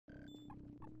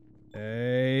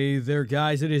Hey there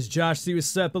guys, it is Josh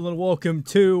Siwasepl and welcome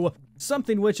to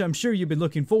something which I'm sure you've been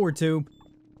looking forward to,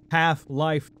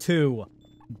 Half-Life 2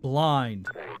 Blind.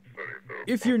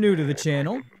 If you're new to the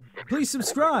channel, please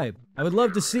subscribe. I would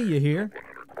love to see you here,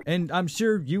 and I'm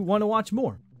sure you want to watch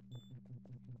more.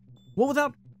 Well,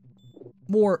 without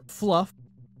more fluff,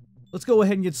 let's go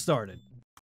ahead and get started.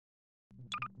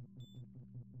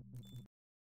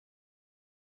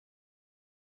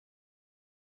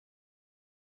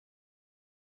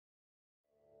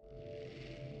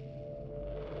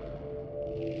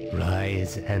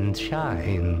 Rise and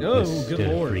shine, Oh, Mr. good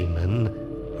Lord.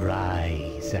 Freeman.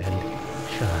 Rise and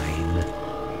shine.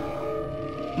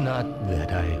 Not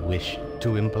that I wish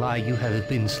to imply you have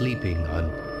been sleeping on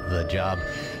the job.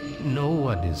 No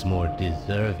one is more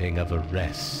deserving of a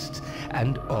rest,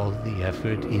 and all the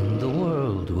effort in the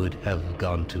world would have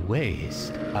gone to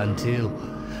waste until...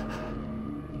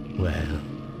 well,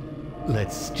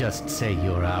 let's just say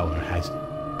your hour has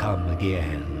come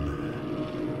again.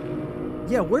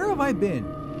 Yeah, where have I been?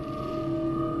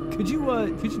 Could you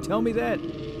tell me that?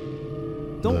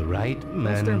 The right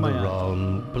man stare in in the my eyes.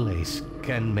 wrong place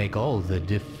can make all the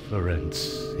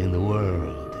difference in the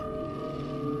world.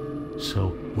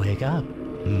 So wake up,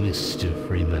 Mr.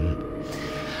 Freeman.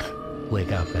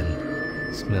 Wake up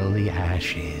and smell the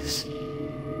ashes.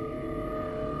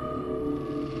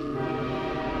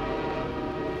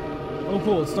 Oh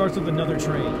cool, it starts with another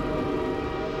train.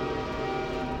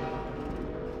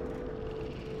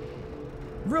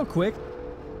 Real quick,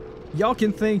 y'all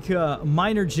can thank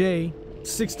Miner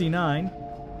J69.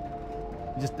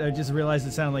 I just realized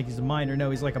it sounded like he's a miner.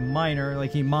 No, he's like a miner,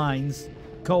 like he mines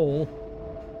coal.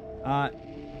 I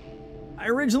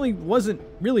originally wasn't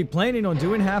really planning on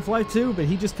doing Half-Life 2, but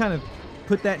he just kind of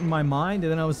put that in my mind,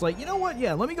 and then I was like, you know what?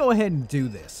 Yeah, let me go ahead and do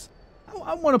this.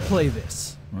 I want to play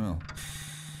this. Well,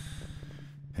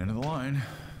 end of the line.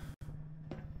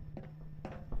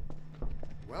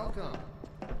 Welcome.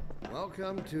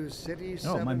 Welcome to City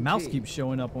 17. Oh, my mouse keeps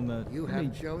showing up on the... You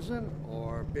have chosen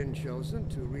or been chosen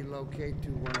to relocate to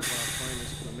one of our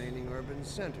finest remaining urban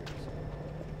centers.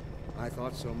 I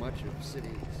thought so much of City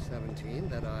 17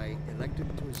 that I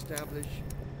elected to establish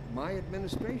my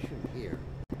administration here,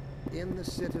 in the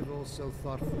citadel so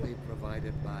thoughtfully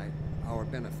provided by our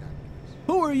benefactors.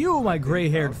 Who are you, my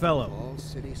gray-haired fellow? Call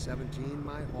City 17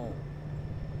 my home.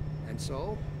 And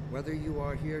so, whether you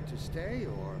are here to stay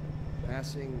or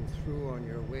passing through on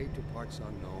your way to parts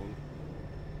unknown,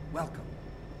 welcome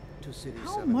to City 17.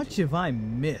 How much have I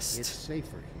missed? It's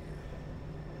safer here.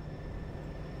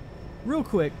 Real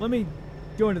quick, let me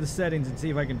go into the settings and see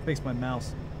if I can fix my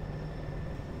mouse.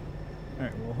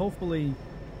 Alright, well hopefully...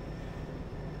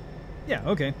 yeah,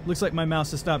 okay. Looks like my mouse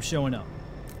has stopped showing up.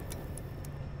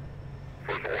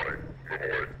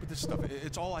 But this stuff,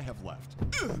 it's all I have left.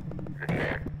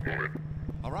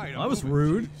 All right, That was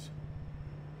rude. Jeez.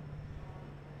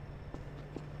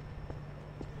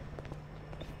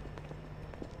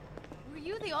 Were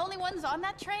you the only ones on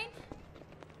that train?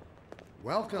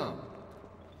 Welcome.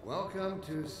 Welcome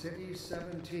to City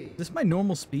 17. Is this my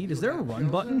normal speed? Is there a You have run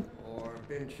button? chosen or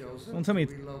been chosen Don't tell me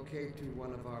to relocate to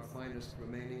one of our finest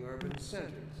remaining urban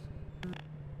centers.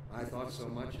 I thought so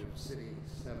much of City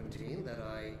 17 that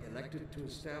I elected to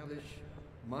establish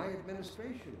my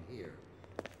administration here,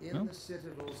 in Well, the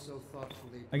citadel so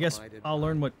thoughtfully I guess provided I'll by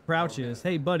learn what crouch our is.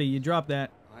 Hey buddy, you dropped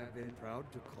that. I've been proud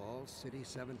to call City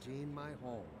 17 my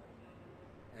home.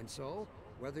 And so,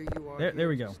 whether you are There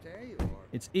we here go. to stay or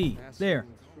It's E. passing There.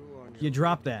 through on You your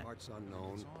dropped way to that. parts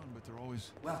unknown, It's on, but they're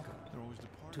always welcome departing.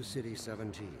 to City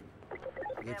 17.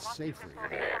 It's safer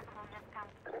here.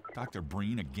 Dr.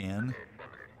 Breen again?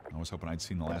 I was hoping I'd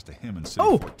seen the last of him in City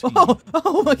Oh! 14.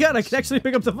 Oh my god, I can actually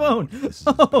pick up the phone! This is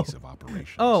the Oh! base of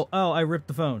operations. Oh, I ripped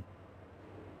the phone.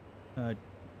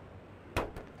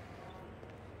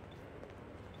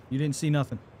 You didn't see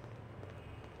nothing.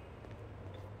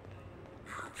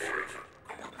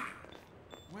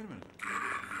 Wait a minute.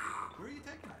 Where are you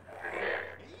taking me?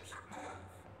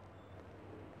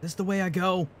 This is the way I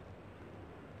go.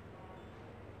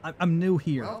 I'm new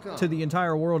here Welcome. to the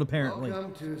entire world, apparently.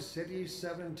 Welcome to City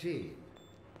 17.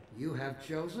 You have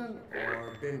chosen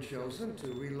or been chosen to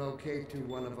relocate to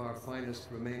one of our finest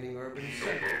remaining urban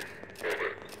centers.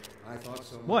 I thought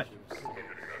so much What? of City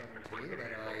 17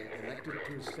 that I elected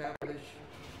to establish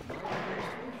my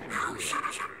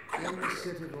administration here, in the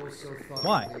citadel so thoughtfully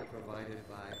Why? provided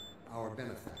by our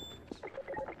benefactors.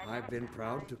 I've been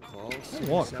proud to call City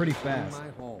walk pretty 17 fast. my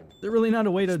home. Is there really not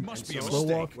a way to Must be a slow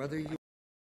mistake. walk? Whether you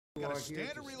Got are a here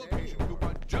standard to relocation stay or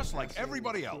coupon just like passing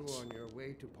everybody through else. on your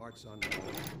way to parts unknown.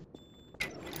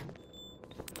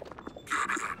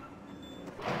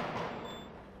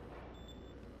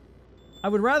 I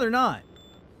would rather not.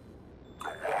 Go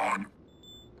on.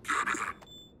 Get in.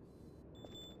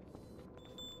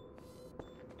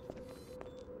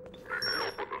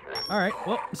 Alright,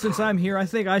 well, since I'm here, I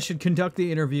think I should conduct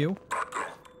the interview.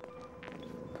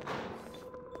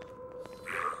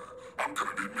 I'm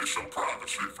gonna need me some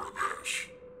privacy for this.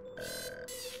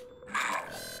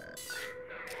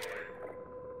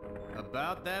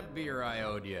 About that beer I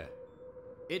owed you.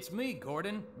 It's me,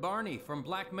 Gordon. Barney from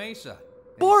Black Mesa.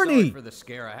 And Barney! Sorry for the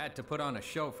scare. I had to put on a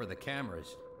show for the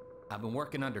cameras. I've been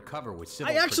working undercover with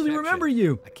civil I actually protection. remember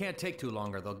you. I can't take too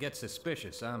long or they'll get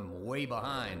suspicious. I'm way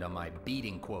behind on my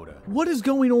beating quota. What is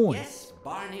going on? Yes,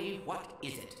 Barney, what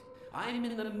is it? I'm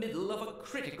in the middle of a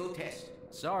critical test.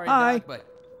 Sorry, Hi. Doc, but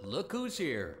look who's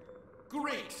here.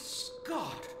 Great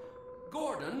Scott!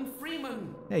 Gordon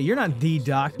Freeman! Hey, you're not the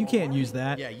doc. You can't use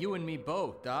that. Yeah, you and me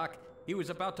both, Doc. He was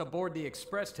about to board the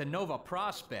express to Nova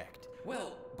Prospect.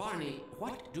 Well, Barney,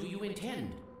 what do you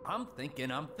intend? I'm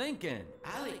thinking.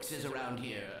 Alex is around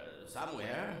here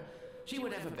somewhere. She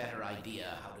would have a better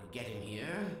idea how to get him here.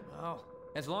 Well,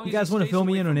 as long You as guys he wanna stays fill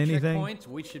me away in on from anything? checkpoints,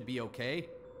 we should be okay.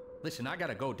 Listen, I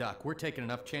gotta go, Doc. We're taking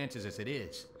enough chances as it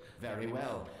is. Very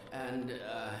well. And,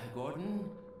 Gordon,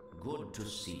 good to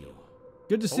see you.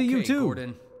 Good to see you Okay, too.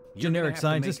 Gordon. You're Generic gonna have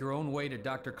scientist. to make your own way to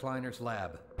Dr. Kleiner's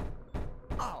lab.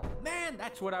 Oh, man,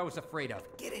 that's what I was afraid of.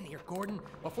 Get in here, Gordon,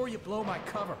 before you blow my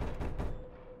cover.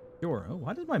 Sure. Oh,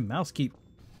 why does my mouse keep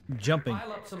jumping?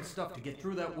 Pile up some stuff to get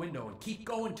through that window and keep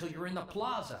going till you're in the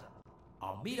plaza.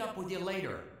 I'll meet up with you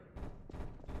later.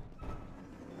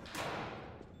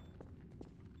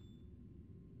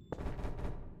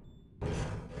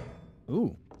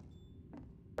 Ooh.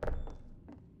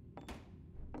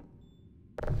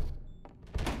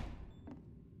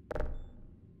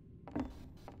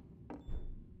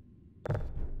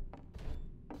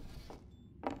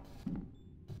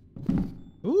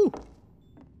 Ooh.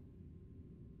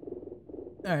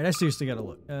 All right, I seriously gotta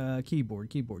look. Keyboard.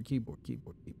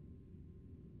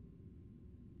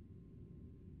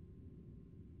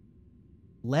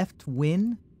 Left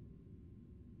win?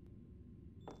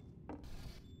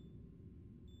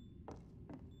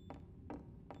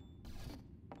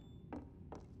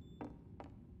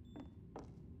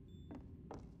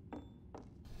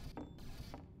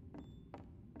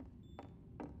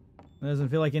 It doesn't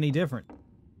feel like any different.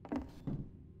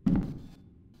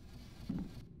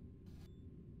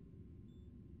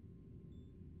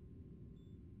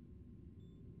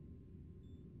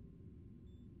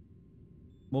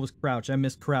 What was crouch? I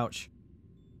missed crouch.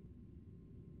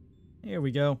 Here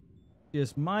we go.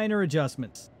 Just minor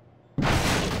adjustments.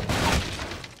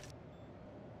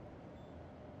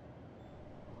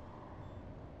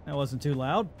 That wasn't too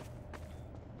loud.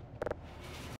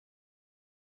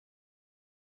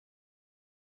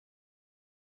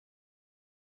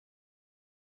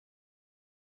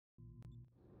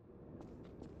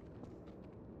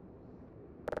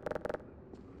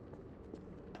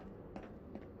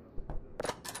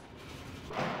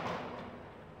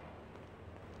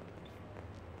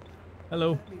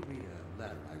 Hello. Let me read a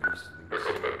letter I recently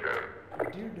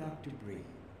received. Dear Dr. Breen,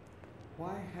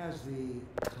 why has the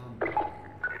Combine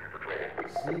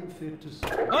seen fit to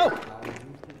support Oh! our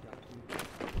youthful Dr.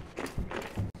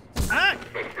 Ah!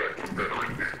 Thank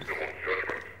you.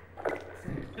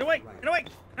 Get away! Right. Get away!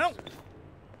 No! Of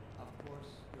course,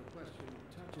 your question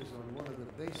touches on one of the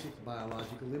basic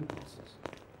biological impulses,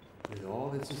 with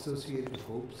all its associated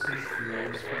hopes and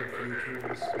fears for the future of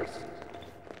the species.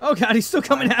 Oh god, he's still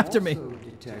coming after me. I also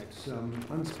detect some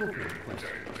unspoken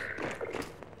questions.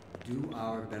 Do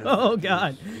our Oh,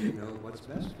 God. benefactors really know what's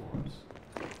best for us?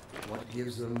 What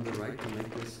gives them the right to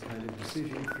make this kind of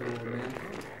decision for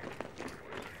mankind?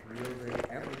 Will they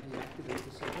ever deactivate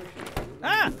the suppression field and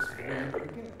Ah! let us win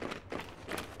again?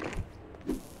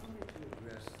 Allow me to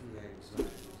address the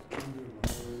anxieties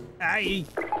underlying Aye.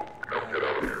 my try to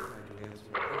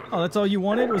answer Oh, that's all you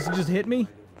wanted? Was to just hit me?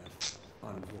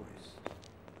 on voice.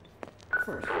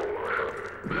 First,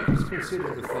 let us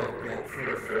consider the fact that for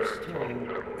the first time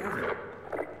ever,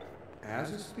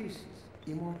 as a species,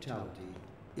 immortality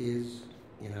is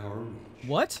in our reach.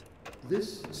 What?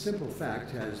 This simple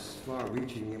fact has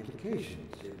far-reaching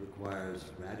implications. It requires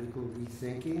radical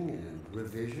rethinking and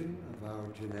revision of our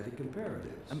genetic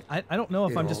imperatives. I don't know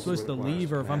if It I'm just also supposed to requires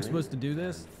leave or if I'm planning supposed to do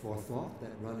this. and forethought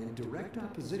that run in direct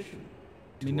opposition.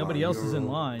 I mean, to nobody our else is in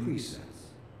neural line. Precepts.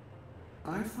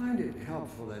 I find it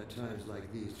helpful at times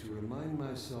like these to remind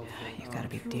myself that You've our got to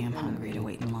be true damn hungry to enemy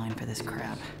wait in line for this is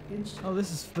crap. instinct. Oh,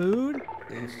 this is food?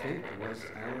 Instinct was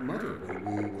our mother when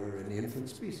we were an infant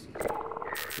species.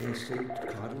 Instinct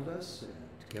coddled us and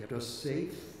kept us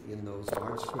safe in those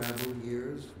hard-scrambled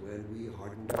years when we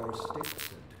hardened our sticks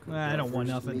and cooked I our don't want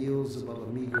first nothing. meals above a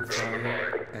meager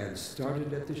fire and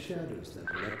started at the shadows that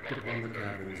leapt upon the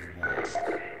cavern's walls.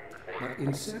 But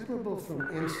inseparable from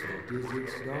instinct is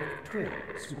its dark twin,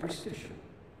 superstition.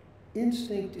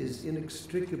 Instinct is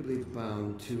inextricably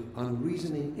bound to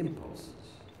unreasoning impulses,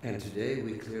 and today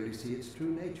we clearly see its true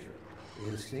nature.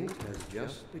 Instinct has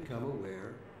just become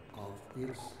aware of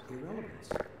its irrelevance,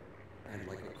 and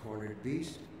like a cornered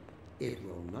beast, it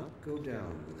will not go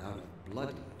down without a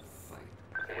bloody fight.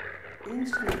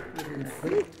 Instinct would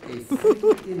inflict a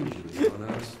fatal injury on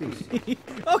our species.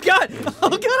 Oh God! Oh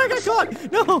God! I got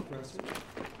caught! No!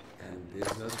 And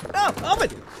bids us No! Open!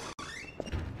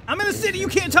 I'm in the city. You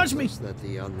can't touch me. that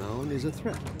the unknown is a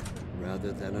threat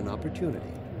rather than an opportunity.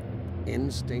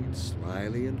 Instinct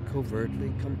slyly and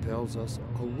covertly compels us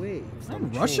away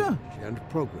from Russia? change and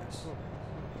progress.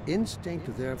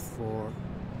 Instinct, therefore,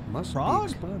 must Prague?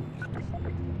 be expunged.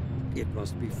 It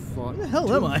must be fought Where the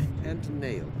hell am I? tooth and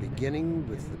nail, beginning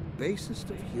with the basest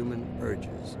of human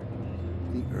urges,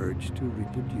 the urge to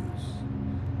reproduce.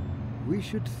 We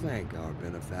should thank our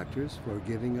benefactors for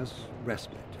giving us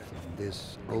respite from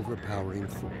this overpowering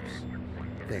force.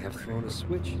 They have thrown a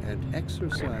switch and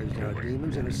exorcised our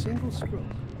demons in a single stroke.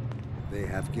 They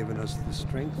have given us the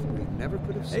strength we never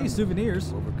could have Hey, summoned souvenirs.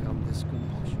 to overcome this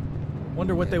compulsion.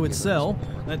 Wonder what they would sell.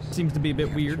 That seems to be a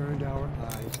bit We have weird. turned our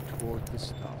eyes toward the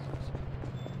stars.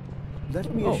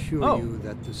 Let me Oh, assure oh. you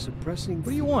that the suppressing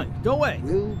What do you field want? Go away.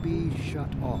 will be shut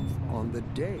off on the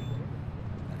day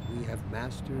that we have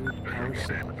mastered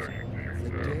ourselves. The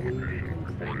day we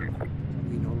conclude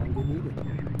we no longer need it.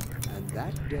 And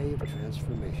that day of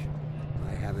transformation,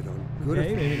 I have it on good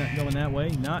Okay, maybe authority. not going that way.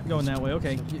 Not going that way.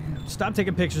 Okay. Stop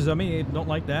taking pictures of me. I don't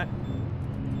like that.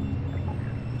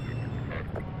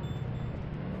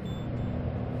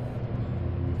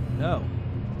 No.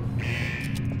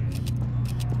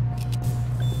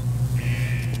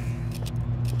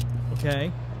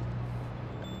 Okay.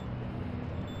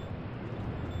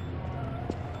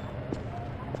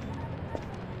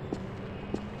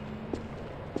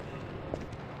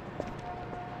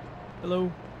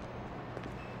 Hello.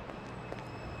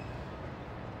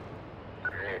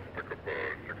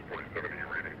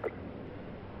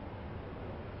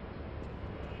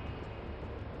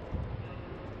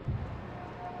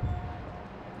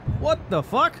 What the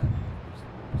fuck?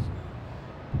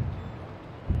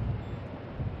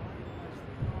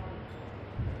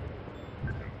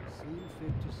 Seen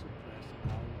fit to suppress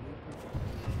our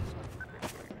reproductive.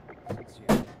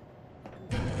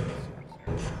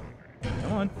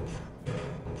 Come on.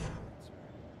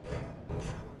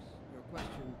 Your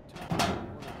question touches on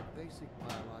one of the basic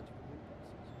biological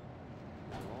impulses,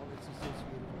 and all its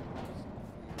associated hopes and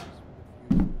fears for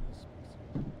the future of the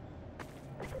species.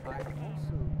 I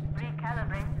also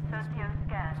Recalibrate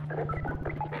socio-scan.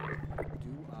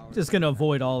 do our Just gonna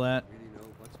avoid all that. really know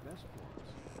what's best for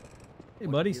us. Hey,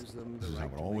 What buddies. gives them the This is how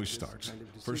right it to always make this starts. kind of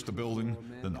First the decision building, for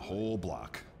then the mankind? whole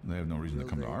block. They have no reason to Will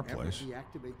come to they our ever place.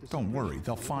 deactivate the Don't worry, separation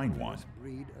they'll field find and one. must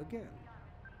breed again?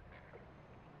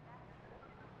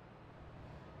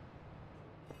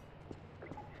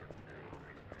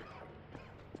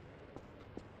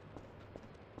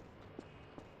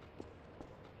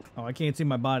 Oh, I can't see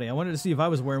my body. I wanted to see if I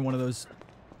was wearing one of those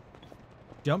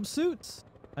jumpsuits,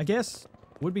 I guess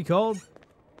would be called.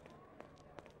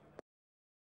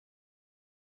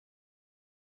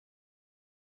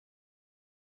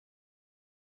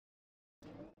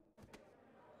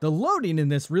 The loading in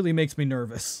this really makes me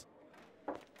nervous.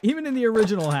 Even in the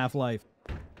original Half-Life.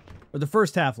 Or the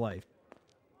first Half-Life,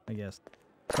 I guess.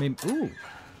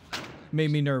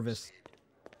 Made me nervous.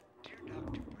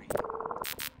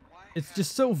 It's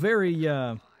just so very,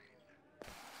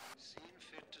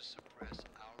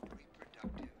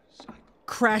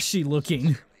 crashy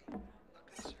looking.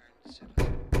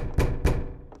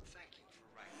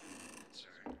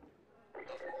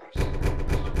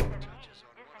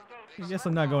 I guess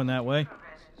I'm not going that way.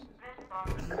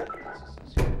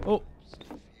 Oh.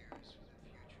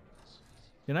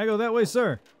 Can I go that way,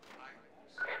 sir?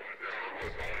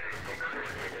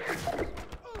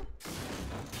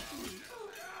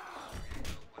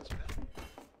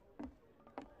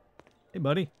 Hey,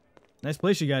 buddy. Nice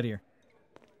place you got here.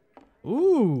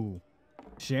 Ooh.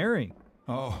 Sharing.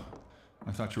 Oh,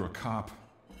 I thought you were a cop.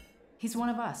 He's one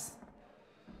of us.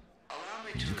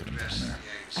 Look at him down there.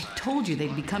 I told you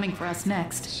they'd be coming for us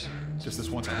next. Just this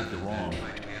once, I hope you're wrong.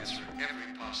 Try to answer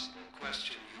every possible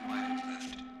question you might have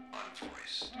left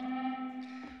unvoiced.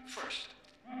 First,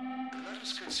 let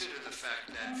us consider the fact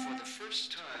that for the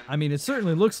first time I mean, it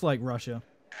certainly looks like Russia.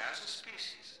 as a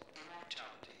species,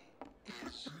 immortality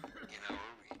is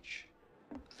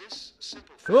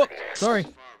Oh, sorry.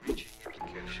 I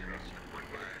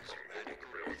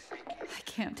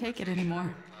can't take it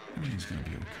anymore. Everything's gonna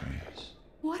be okay.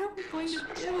 What are we going to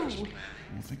do?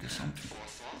 We'll think of something.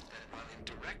 Thought that run in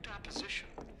direct opposition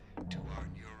to our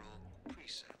neural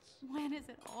precepts. When is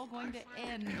it all going to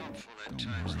end? Helpful at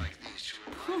times like these to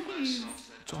Please.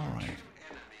 It's all right.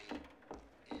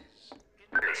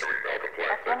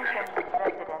 Attention,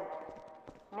 resident.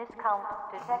 Miscount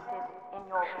detected in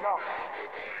your block.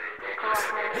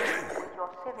 Cooperate with your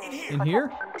civil In here?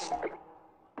 protection team.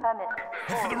 Permit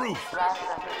Head for the roof. ransom.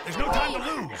 There's no time to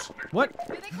lose. What?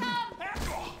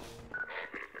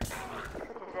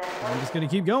 I'm just gonna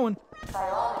keep going.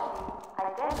 Priority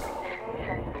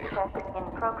identification check in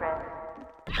progress.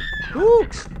 Ooh!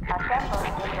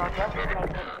 Assemble in your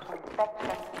designated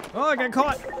inspection. Oh, I got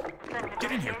caught.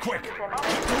 Get in here, quick.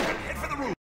 Head for the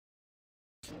roof.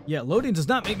 Yeah, loading does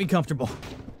not make me comfortable.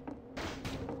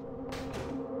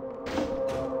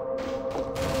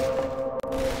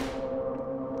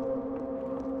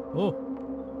 Oh.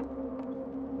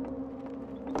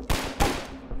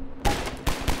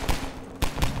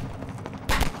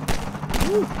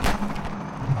 Ooh.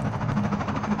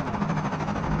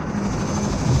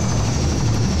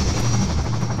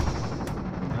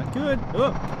 Not good.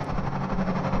 Oh.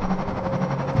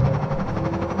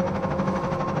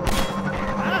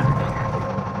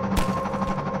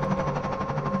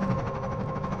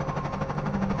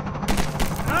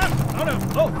 Oh no!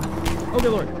 Oh! Oh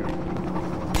good lord!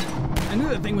 I knew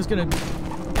that thing was gonna.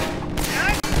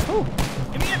 Oh!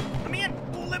 Let me in! Let me in!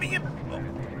 Oh, let me in! Oh.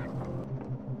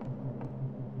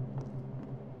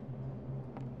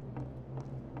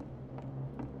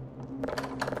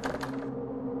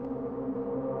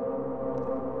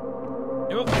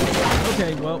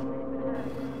 Okay, well,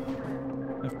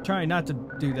 I'm trying not to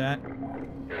do that.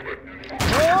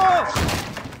 Oh!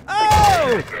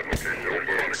 Oh!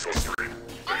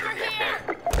 Over here!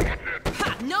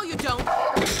 Ha! No, you don't!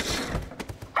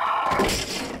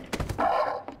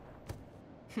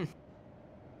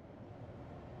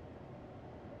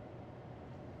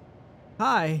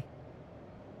 Hi.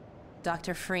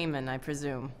 Dr. Freeman, I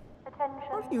presume.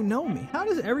 How do you know me? How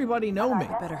does everybody know me?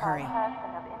 Better hurry.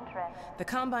 Person of interest. The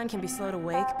Combine can be slow to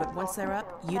wake, but once they're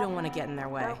up, you don't want to get in their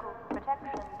way. Local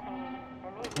protection team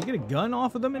immediately. You get a gun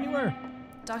off of them anywhere?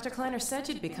 Dr. Kleiner said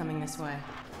you'd be coming this way.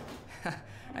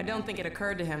 I don't think it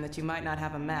occurred to him that you might not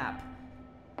have a map.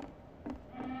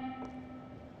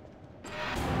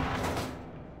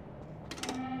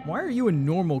 Why are you in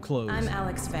normal clothes? I'm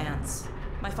Alex Vance.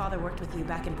 My father worked with you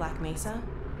back in Black Mesa.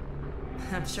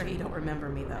 I'm sure you don't remember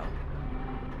me, though.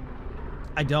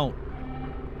 I don't.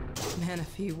 Man, a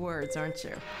few words, aren't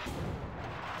you?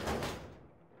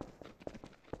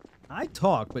 I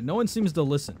talk, but no one seems to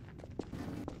listen.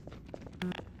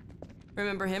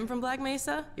 Remember him from Black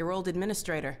Mesa? Your old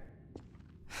administrator.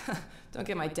 Don't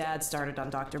get my dad started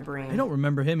on Dr. Breen. I don't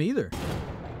remember him either.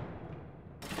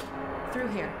 Through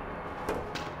here.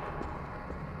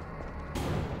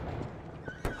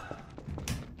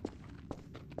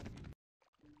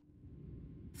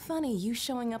 Funny, you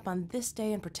showing up on this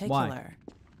day in particular.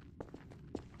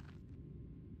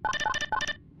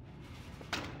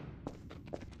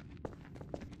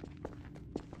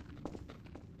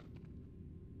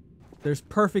 There's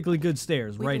perfectly good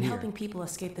stairs We've right been here. helping people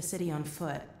escape the city on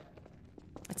foot.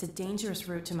 It's a dangerous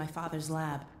route to my father's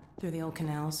lab, through the old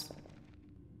canals.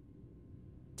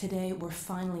 Today, we're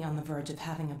finally on the verge of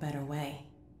having a better way.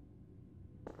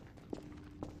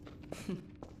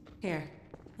 Here,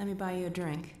 let me buy you a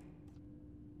drink.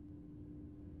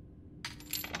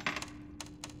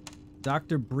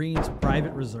 Dr. Breen's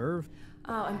private reserve?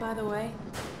 Oh, and by the way,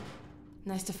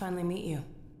 nice to finally meet you.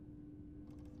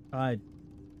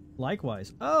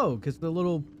 Likewise. Oh, because the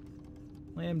little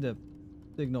lambda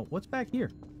signal. What's back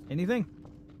here? Anything?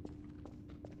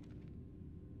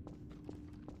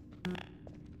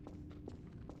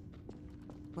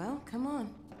 Well, come on.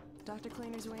 Dr.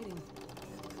 Kleiner's waiting.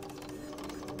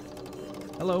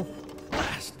 Hello.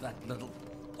 Blast that little...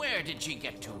 Where did she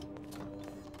get to?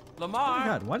 Oh Lamar! my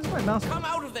god, why does my mouse... Come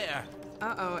out of there!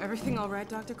 Uh-oh, everything all right,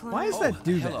 Dr. Kleiner? Why does that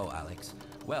do that? Hello, Alex.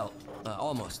 Well,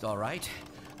 almost all right.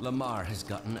 Lamar has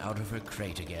gotten out of her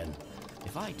crate again.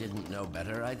 If I didn't know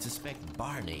better, I'd suspect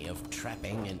Barney of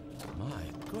trapping and... My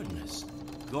goodness.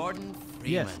 Gordon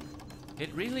Freeman. Yes.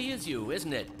 It really is you,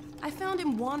 isn't it? I found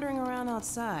him wandering around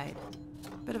outside.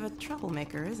 Bit of a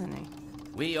troublemaker, isn't he?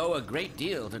 We owe a great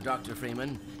deal to Dr.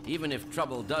 Freeman, even if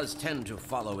trouble does tend to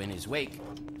follow in his wake.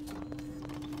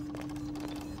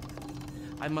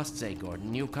 I must say,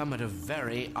 Gordon, you come at a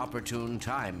very opportune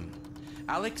time.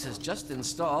 Alex has just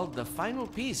installed the final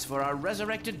piece for our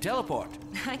resurrected teleport.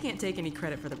 I can't take any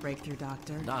credit for the breakthrough,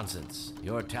 Doctor. Nonsense.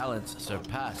 Your talents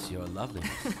surpass your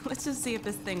loveliness. Let's just see if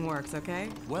this thing works, okay?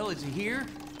 Well, is he here?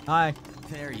 Hi.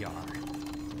 There you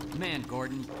are. Man,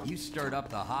 Gordon, you stirred up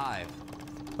the hive.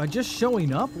 By just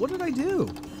showing up? What did I do?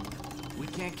 We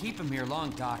can't keep him here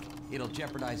long, Doc. It'll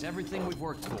jeopardize everything we've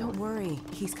worked for. Don't worry.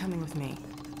 He's coming with me.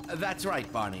 That's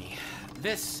right, Barney.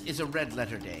 This is a red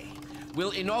letter day.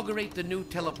 We'll inaugurate the new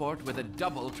teleport with a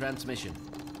double transmission.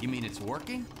 You mean it's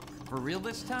working? For real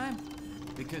this time?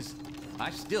 Because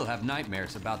I still have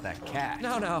nightmares about that cat.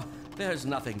 No. There's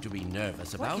nothing to be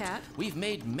nervous about. What cat? We've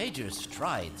made major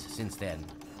strides since then.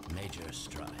 Major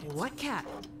strides. What cat?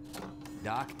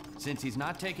 Doc, since he's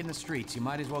not taking the streets, you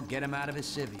might as well get him out of his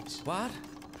civvies. What?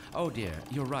 Oh dear,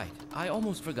 you're right. I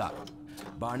almost forgot.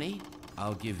 Barney,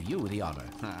 I'll give you the honor.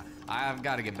 I've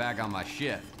got to get back on my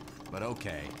shift, but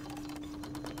okay.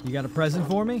 You got a present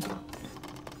for me?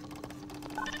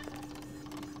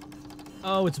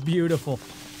 Oh, it's beautiful.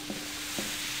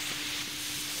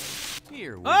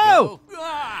 Here we Oh! go.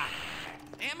 Ah!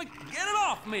 Damn it, get it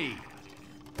off me!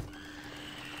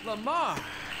 Lamar,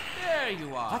 there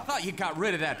you I are. thought you got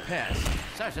rid of that pest.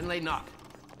 Certainly not.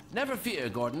 Never fear,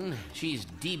 Gordon. She's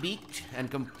debeaked and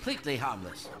completely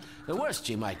harmless. The worst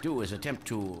she might do is attempt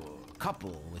to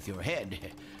couple with your head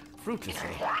fruitlessly.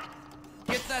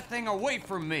 Get that thing away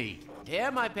from me!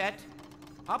 Here, my pet.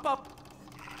 Up.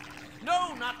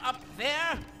 No, not up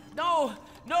there. No.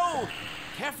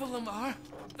 Careful, Lamar.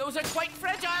 Those are quite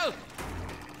fragile.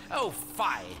 Oh,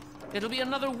 fie. It'll be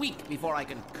another week before I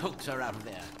can coax her out of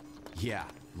there. Yeah,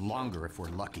 longer if we're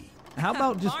lucky. How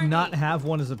about just Barney, not have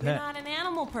one as a You're pet? not an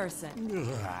animal person.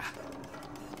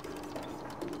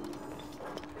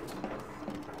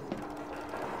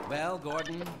 Well,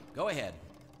 Gordon, go ahead.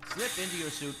 Slip into your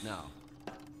suit now.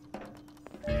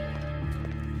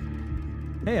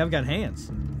 Hey, I've got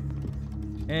hands.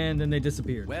 And then they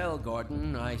disappeared. Well,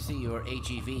 Gordon, I see your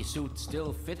HEV suit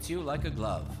still fits you like a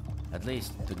glove. At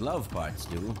least the glove parts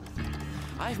do.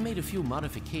 I've made a few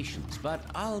modifications, but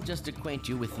I'll just acquaint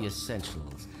you with the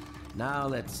essentials. Now,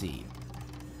 let's see.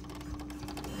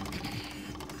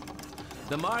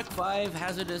 The Mark V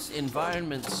hazardous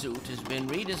environment suit has been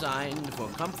redesigned for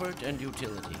comfort and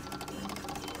utility.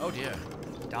 Oh dear.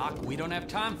 Doc, we don't have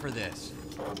time for this.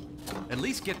 At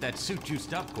least get that suit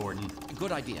juiced up, Gordon.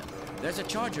 Good idea. There's a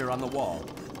charger on the wall.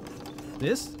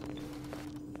 This?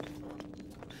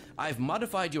 I've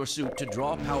modified your suit to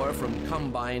draw power from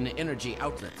Combine energy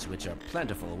outlets, which are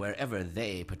plentiful wherever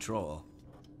they patrol.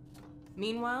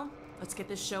 Meanwhile, let's get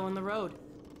this show on the road.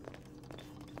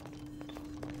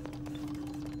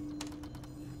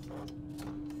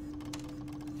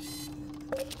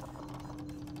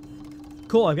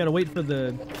 Cool, I've got to wait for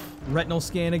the retinal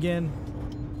scan again.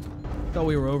 Thought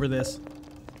we were over this.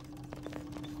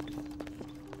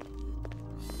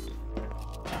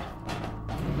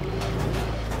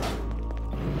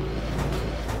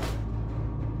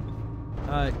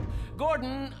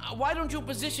 Gordon, why don't you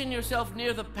position yourself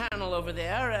near the panel over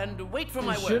there and wait for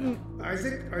my word?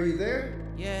 Isaac, are you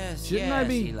there? Yes, Shouldn't I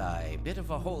be Eli. Bit of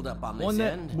a holdup on this one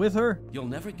that end. with her? You'll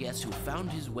never guess who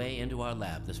found his way into our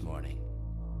lab this morning.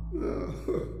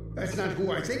 That's not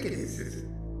who I think it is it?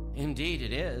 Indeed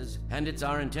it is, and it's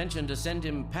our intention to send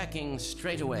him packing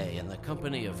straight away in the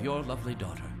company of your lovely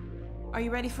daughter. Are you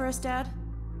ready for us, Dad?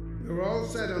 We're all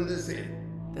set on this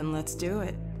end. Then let's do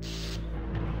it.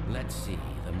 Let's see,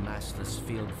 the massless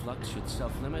field flux should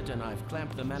self-limit, and I've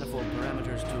clamped the manifold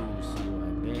parameters to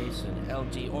CUI base and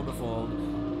LG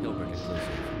orbifold, Hilbert inclusive.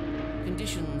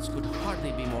 Conditions could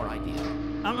hardly be more ideal.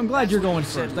 I'm glad That's you're what going you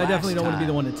said first. I definitely don't want to be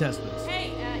the last one to test this.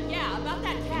 Hey, yeah, about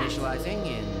that cat. Initializing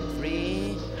in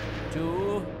 3,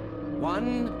 2,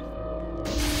 1.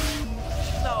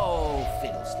 No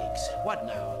fiddlesticks. What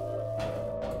now?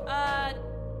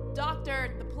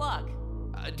 Doctor, the plug.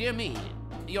 Dear me,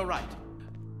 you're right.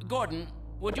 Gordon,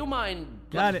 would you mind...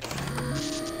 Got it.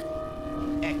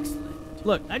 Excellent.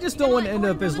 Look, I just don't want to end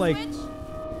up as like, Switch?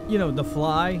 you know, The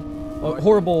Fly, a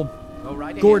horrible Go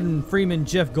right ahead. Gordon Freeman,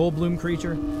 Jeff Goldblum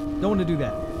creature. Don't want to do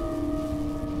that.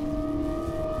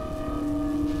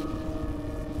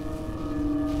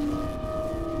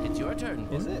 It's your turn,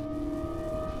 Gordon. Is it?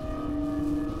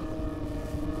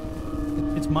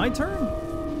 It's my turn?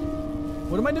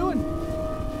 What am I doing?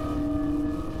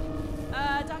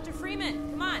 Dr.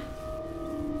 Freeman, come on.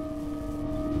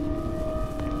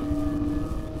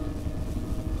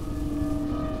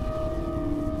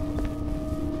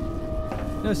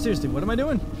 No, seriously, what am I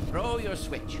doing? Throw your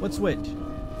switch. What switch?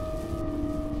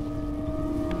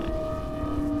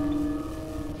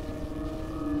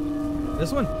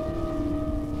 This one?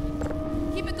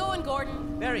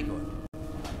 Very good.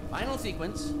 Final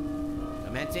sequence.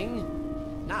 Commencing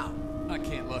now. I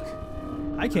can't look.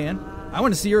 I can. I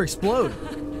want to see her explode.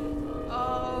 Okay.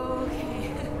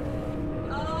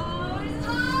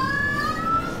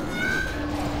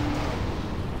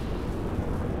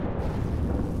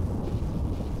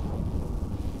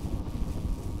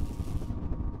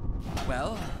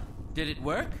 Well, did it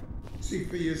work? See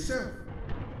for yourself.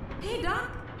 Hey, Doc.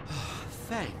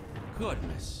 Thank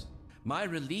goodness. My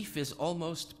relief is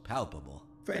almost palpable.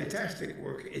 Fantastic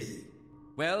work, Izzy.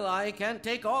 Well, I can't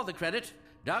take all the credit.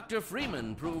 Dr.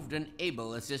 Freeman proved an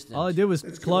able assistant. All I did was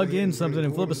plug in something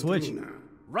and flip a switch.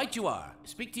 Right you are.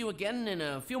 Speak to you again in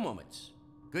a few moments.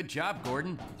 Good job,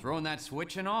 Gordon. Throwing that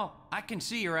switch and all. I can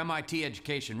see your MIT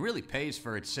education really pays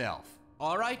for itself.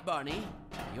 All right, Barney.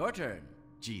 Your turn.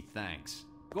 Gee, thanks.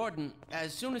 Gordon,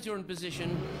 as soon as you're in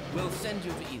position, we'll send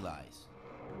you to Eli's.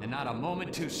 And not a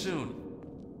moment too soon.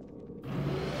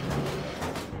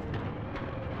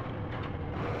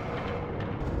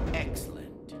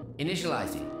 Excellent.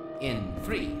 Initializing in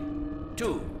 3,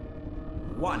 2,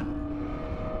 1.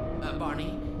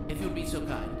 Barney, if you'd be so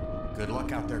kind. Good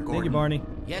luck out there, Gordon. Thank you, Barney.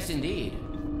 Yes, indeed.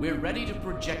 We're ready to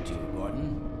project you,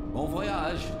 Gordon. Bon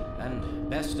voyage, and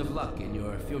best of luck in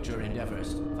your future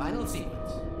endeavors. Final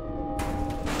sequence.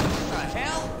 What the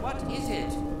hell? What is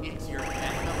it? It's your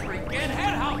head, the freaking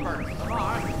headhopper!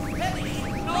 Lamar, Betty,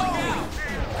 Look out!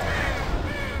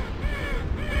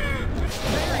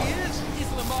 There he is!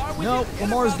 Is Lamar with No, you?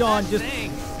 Lamar's gone. Just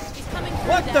He's coming through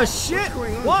what that. the shit?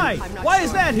 Why? I'm not Why sure.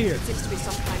 is that here? It seems to be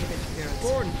some kind of interference.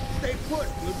 Gordon, stay put.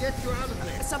 We'll get you out of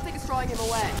there. Something is drawing him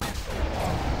away.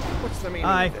 What's the meaning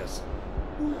Hi. of this?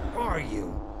 Who are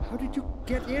you? How did you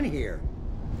get in here?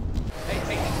 Hey,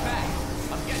 take this back.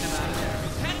 I'm getting him out of there. you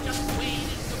can't just wade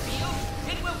into the field.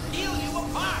 It will peel you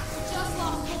apart. Just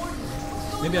lost Gordon.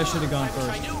 Maybe I should have gone I wish I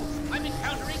first. knew. I'm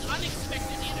encountering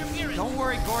unexpected interference. Don't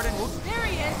worry, Gordon. We'll... There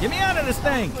he is. Get me out of this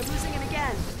thing! We're losing him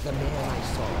again. The man I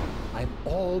saw. I'm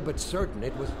all but certain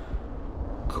it was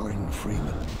Gordon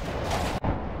Freeman.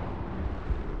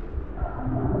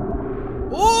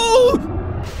 Oh!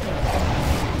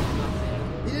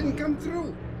 He didn't come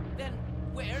through. Then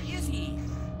where is he?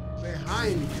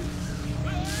 Behind you.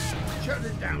 Shut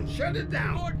it down. Shut it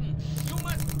down. Gordon, you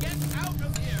must get out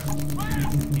of here.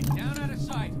 Get down out of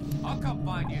sight. I'll come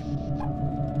find you.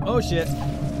 Oh shit.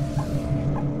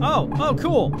 Oh,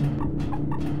 cool.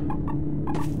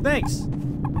 Thanks.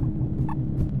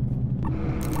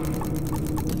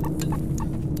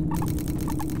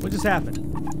 What just happened?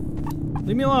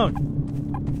 Leave me alone.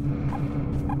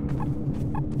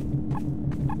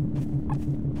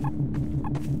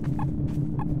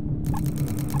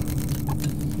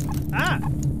 Ah!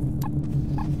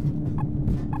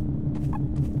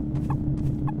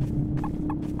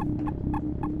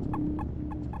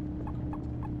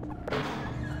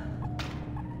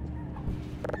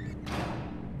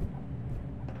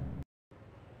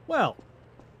 Well,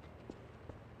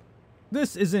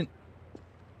 this isn't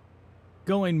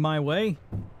going my way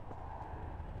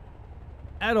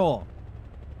at all.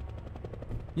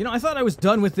 You know, I thought I was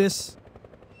done with this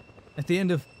at the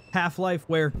end of Half-Life,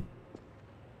 where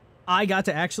I got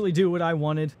to actually do what I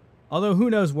wanted. Although, who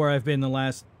knows where I've been the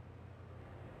last...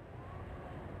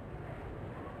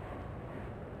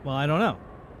 Well, I don't know.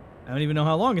 I don't even know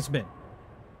how long it's been.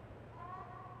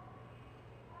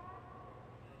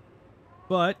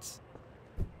 But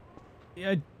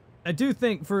yeah, I do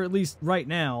think for at least right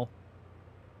now,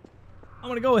 I'm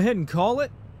going to go ahead and call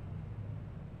it.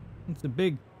 It's a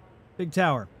big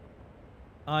tower.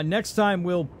 Next time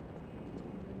we'll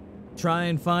try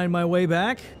and find my way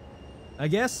back, I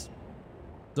guess.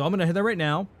 So I'm going to head there right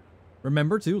now.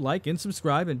 Remember to like and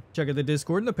subscribe and check out the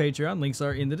Discord and the Patreon. Links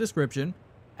are in the description.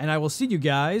 And I will see you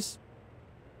guys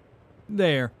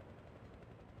there.